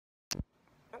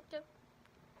God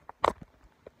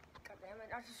damn it,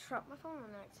 I just dropped my phone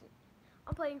on accident.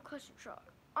 I'm playing clusterTruck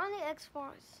on the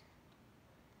Xbox.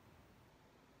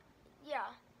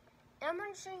 Yeah. And I'm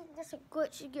gonna show you this a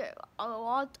glitch. You get a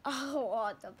lot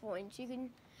of points. You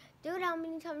can do it how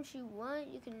many times you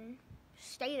want. You can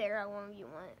stay there how long you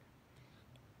want.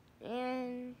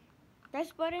 And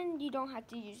this button, you don't have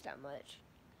to use that much.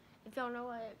 If y'all know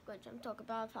what glitch I'm talking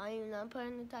about, if I even know I'm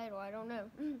putting the title, I don't know.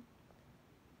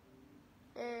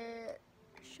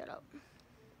 Shut up.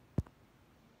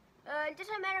 It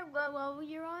doesn't matter what level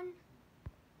you're on.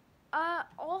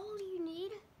 All you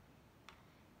need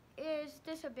is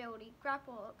this ability,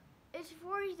 grapple hook. It's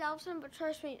 40,000, but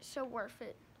trust me, it's so worth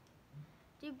it.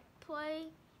 To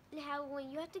play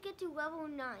Halloween, you have to get to level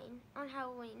 9 on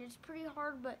Halloween. It's pretty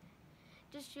hard, but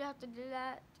just you have to do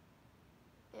that.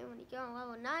 And when you get on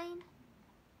level 9,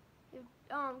 you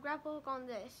grapple hook on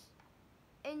this.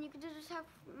 And you can just have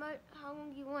how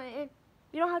long you want. And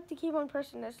you don't have to keep on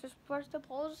pressing this. Just press the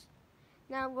pause.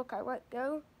 Now look, I let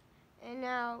go. And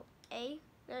now A.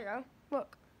 There you go.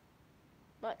 Look.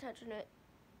 Not touching it.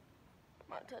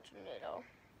 Not touching it at all.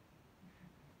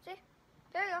 See?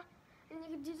 There you go. And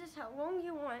you can do this how long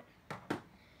you want.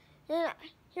 And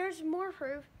here's more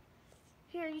proof.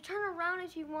 Here, you turn around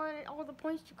if you want all the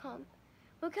points to come.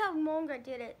 Look how long I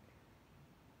did it.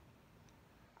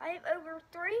 I have over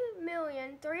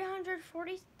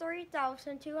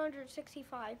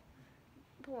 3,343,265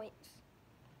 points.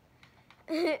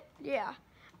 Yeah,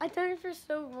 I've done it for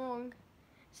so long.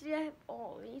 See, I have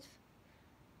all these.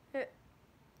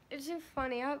 It's so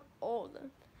funny, I have all of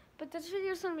them. But this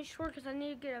video's gonna be short because I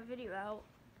need to get a video out.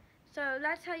 So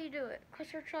that's how you do it.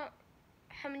 clusterTruck,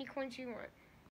 how many coins you want.